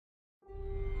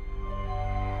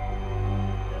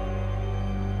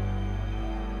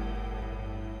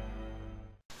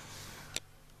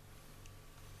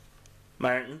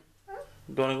Martin, Huh?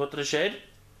 you want to go to the shed?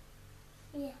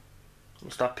 Yeah. Well,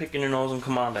 stop picking your nose and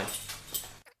come on then.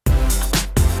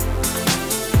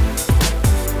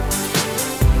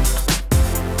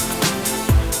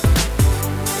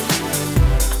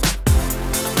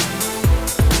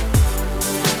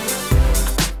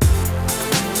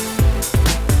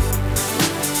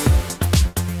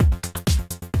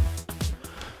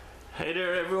 Hey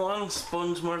there everyone,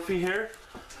 Sponge Murphy here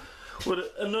with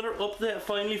another update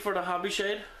finally for the hobby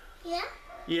shed. Yeah?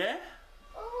 Yeah?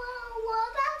 What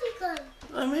about the gun?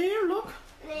 I'm here, look.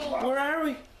 Yeah. Where are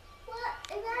we? What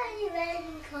about the red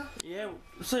gun? Yeah,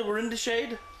 so we're in the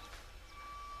shade.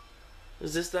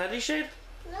 Is this Daddy's shed?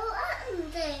 No,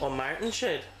 I'm there. Or Martin's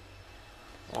shed?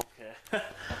 Okay.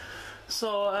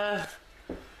 So,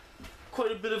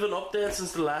 quite a bit of an update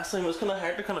since the last time. It was kind of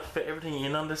hard to kind of fit everything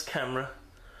in on this camera.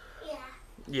 Yeah.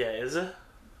 Yeah, is it?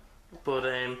 But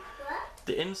What?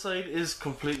 the inside is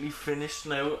completely finished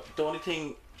now. The only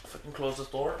thing, if I can close this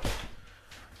door,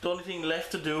 the only thing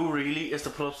left to do really is to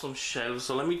put up some shelves.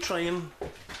 So let me try and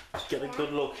get a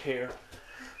good look here.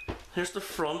 Here's the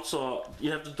front, so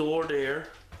you have the door there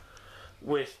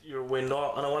with your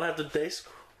window, and I want to have the desk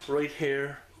right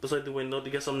here beside the window to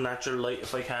get some natural light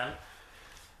if I can.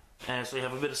 And so you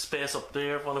have a bit of space up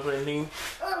there if I want to put anything.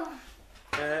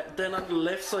 Then on the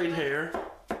left side here,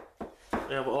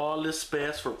 I have all this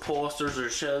space for posters or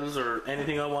shelves or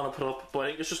anything I want to put up. But I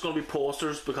think it's just going to be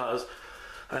posters because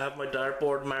I have my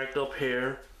dartboard marked up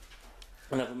here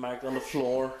and I have it marked on the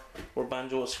floor where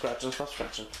Banjo is scratching. Stop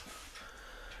scratching.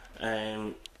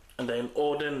 And then,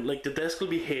 then like the desk will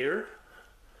be here,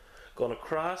 going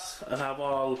across, and have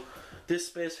all this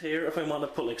space here if I want to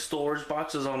put like storage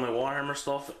boxes on my Warhammer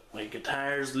stuff, my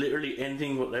guitars, literally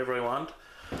anything, whatever I want.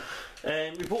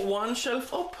 And we put one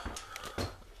shelf up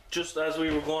just as we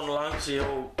were going along to see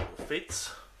how it fits,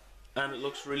 and it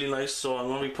looks really nice, so I'm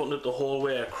going to be putting it the whole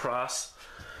way across,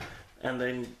 and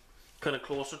then kind of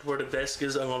closer to where the desk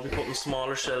is I'm going to be putting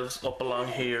smaller shelves up along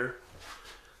here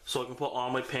so I can put all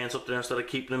my paints up there instead of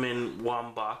keeping them in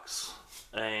one box.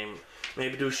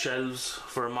 Maybe do shelves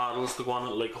for models to go on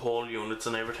it, like whole units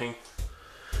and everything.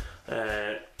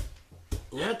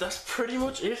 Yeah, that's pretty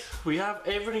much it. We have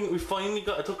everything. We finally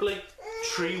got. It took like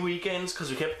 3 weekends because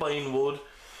we kept buying wood.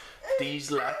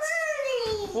 These lats.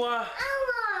 What?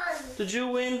 Did you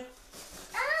win?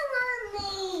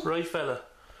 Right, fella.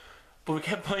 But we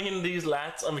kept buying these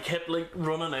lats and we kept like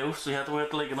running out, so we had to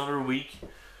wait like another week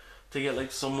to get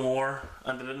like some more.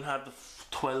 And they didn't have the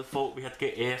 12 foot. We had to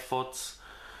get 8 foots.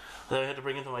 Then I had to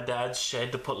bring it to my dad's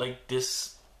shed to put like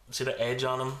this. See the edge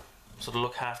on them, so they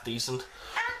look half decent.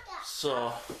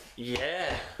 So,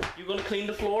 yeah. You gonna clean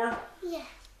the floor? Yeah.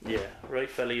 Yeah, right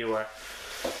fella you are.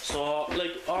 So,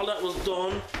 like, all that was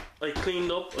done. I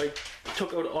cleaned up, I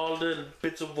took out all the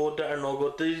bits of wood that are no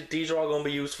good. These are all gonna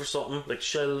be used for something, like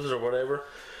shelves or whatever.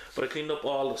 But I cleaned up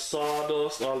all the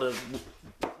sawdust, all the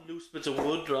loose bits of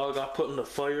wood that all got put in the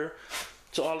fire.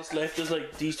 So all that's left is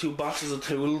like these 2 boxes of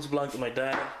tools belong to my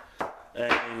dad.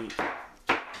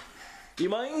 Do you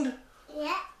mind?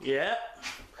 Yeah. Yeah.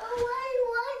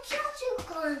 Why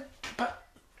Chacha gone?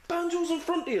 Banjo's in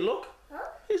front of you, look. Huh?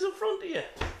 He's in front of you.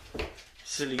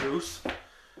 Silly goose.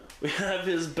 We have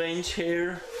his bench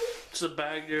here. Just a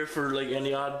bag there for like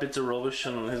any odd bits of rubbish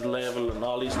and his level and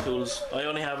all these tools. I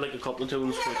only have like a couple of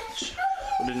tools which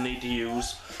we didn't need to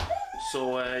use.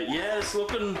 So yeah, it's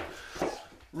looking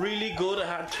really good. I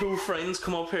had 2 friends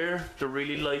come up here. They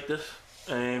really liked it.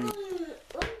 I'm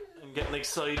getting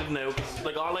excited now.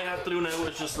 Like all I have to do now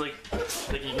is just like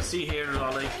you can see here, there's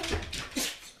all like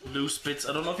loose bits.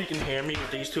 I don't know if you can hear me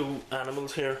with these 2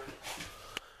 animals here,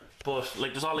 but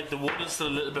like there's all like the wood is still a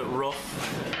little bit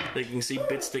rough. Like you can see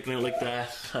bits sticking out like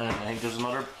that. And I think there's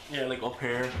another, yeah, like up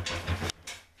here.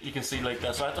 You can see like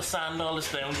that. So I have to sand all this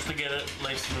down just to get it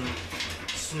nice and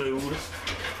smooth,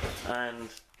 and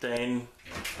then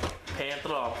paint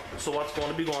it all. So what's going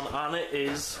to be going on it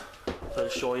is, I'll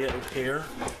show you out here.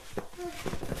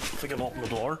 If I can open the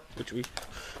door, which we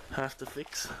have to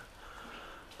fix.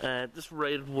 This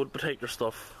red wood potato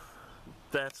stuff,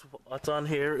 that's what's on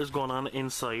here is going on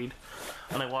inside.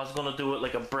 And I was going to do it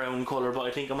like a brown colour, but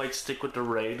I think I might stick with the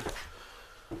red.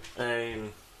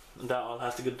 And that all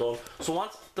has to get done. So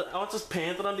once it's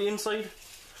painted on the inside,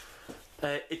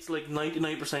 it's like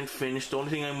 99% finished. The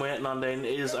only thing I'm waiting on then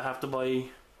is I have to buy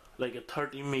like a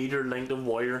 30-meter length of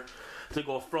wire to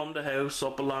go from the house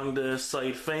up along the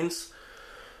side fence.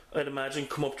 I'd imagine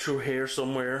come up through here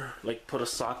somewhere, like put a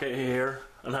socket here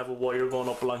and have a wire going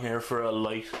up along here for a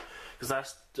light.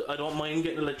 Because I don't mind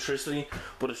getting electricity,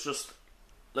 but it's just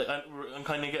like I'm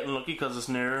kind of getting lucky because it's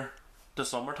near the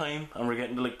summertime and we're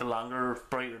getting to like the longer,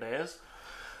 brighter days.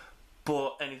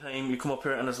 but anytime you come up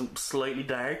here and it's slightly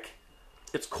dark,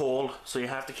 it's cold, so you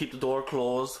have to keep the door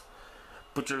closed.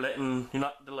 But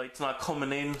the light's not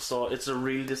coming in, so it's a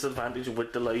real disadvantage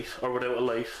with the light or without a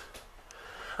light.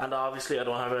 And obviously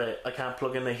I can't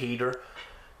plug in the heater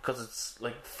because it's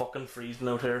like fucking freezing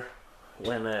out here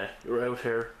when you're out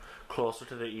here closer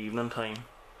to the evening time.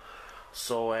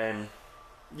 So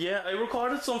yeah, I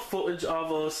recorded some footage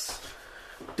of us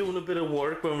doing a bit of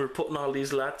work when we were putting all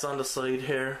these lats on the side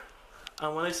here.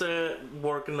 And when I say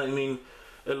working, I mean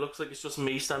it looks like it's just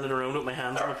me standing around with my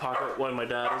hands in my pocket while my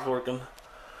dad is working.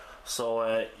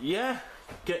 So yeah,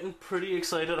 getting pretty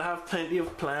excited. I have plenty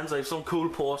of plans. I have some cool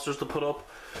posters to put up,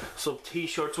 some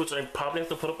t-shirts which I probably have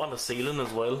to put up on the ceiling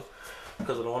as well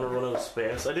because I don't want to run out of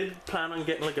space. I did plan on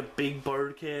getting like a big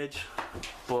bird cage,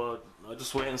 but I'll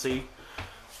just wait and see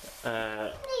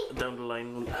down the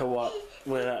line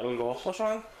where that'll go. What's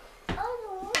wrong?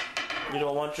 You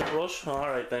don't want your brush?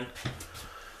 Alright then.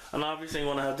 And obviously I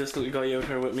want to have this little guy out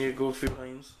here with me a good few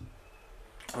times,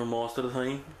 or most of the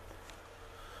time.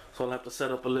 So I'll have to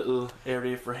set up a little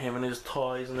area for him and his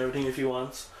toys and everything if he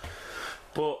wants.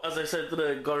 But as I said to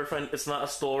the girlfriend, it's not a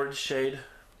storage shed.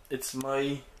 It's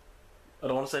my, I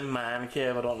don't want to say man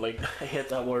cave. I hate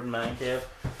that word man cave.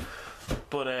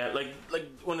 But like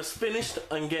when it's finished,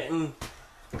 I'm getting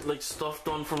like stuff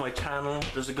done for my channel.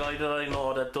 There's a guy that I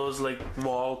know that does like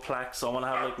wall plaques. So I want to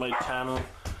have like my channel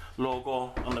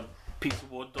logo on a piece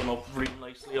of wood done up really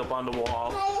nicely up on the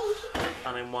wall.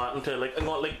 And I'm wanting to I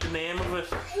got like the name of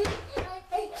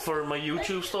it for my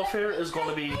YouTube stuff here is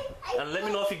gonna be, and let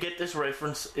me know if you get this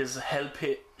reference, is Hell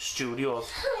Pit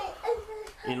Studios.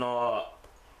 You know,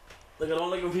 like I don't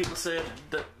like when people say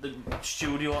that the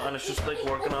studio and it's just like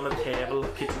working on a table,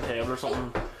 kitchen table or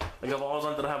something. Like I've always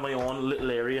wanted to have my own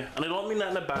little area, and I don't mean that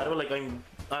in a bad way. Like I'm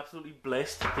absolutely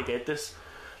blessed to get this.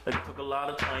 Like it took a lot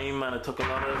of time and it took a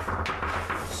lot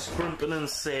of scrimping and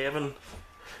saving,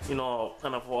 you know,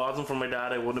 and if it wasn't for my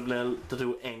dad I wouldn't have been able to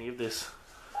do any of this.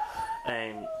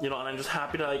 You know, and I'm just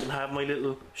happy that I can have my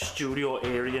little studio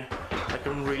area. I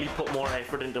can really put more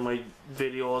effort into my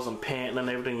videos and painting and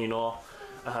everything, you know.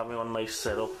 I have my own nice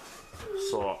setup.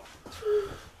 So,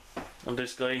 and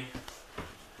this guy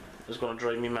is going to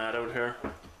drive me mad out here.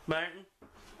 Martin,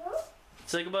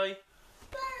 say goodbye.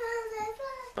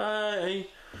 Bye.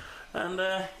 And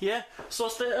yeah, so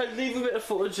I'll leave a bit of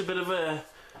footage, a bit of a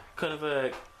kind of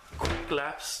a quick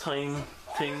lapse time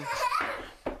thing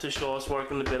to show us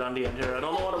working a bit on the end here. I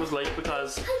don't know what it was like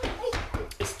because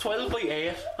it's 12 by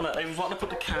 8 and I was wanting to put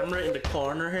the camera in the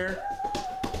corner here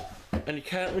and you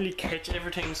can't really catch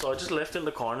everything, so I just left it in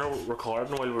the corner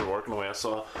recording while we were working away.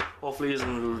 So hopefully you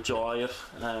will enjoy it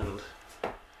and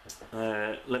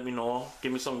let me know,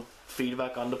 give me some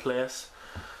feedback on the place.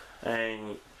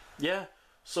 And yeah,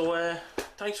 so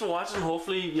thanks for watching.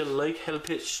 Hopefully you like Hell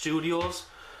Pit Studios.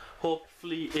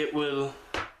 Hopefully it will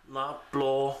not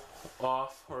blow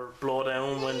off or blow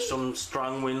down when some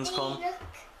strong winds come.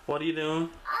 What are you doing?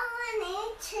 I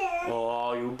want a chair.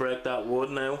 Oh, you break that wood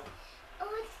now. I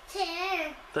want a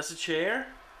chair. That's a chair?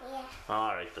 Yeah.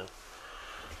 Alright then.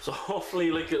 So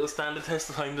hopefully like it'll stand the test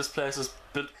of time. This place is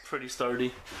built pretty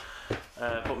sturdy.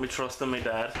 Put me trust in my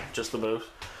dad, just about.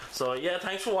 So yeah,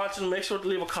 thanks for watching. Make sure to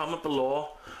leave a comment below.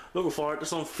 Looking forward to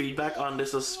some feedback on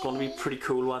this. It's going to be pretty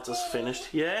cool once it's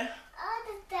finished. Yeah?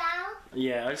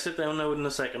 Yeah, I'll sit down now in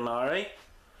a second, alright?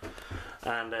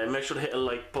 And make sure to hit a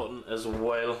like button as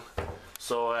well.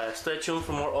 So stay tuned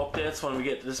for more updates when we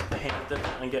get this painted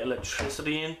and get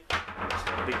electricity in.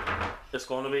 It's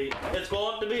going to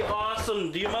be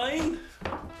awesome. Do you mind?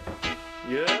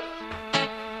 Yeah.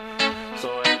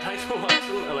 So thanks for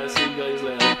watching and I'll see you guys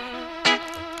later.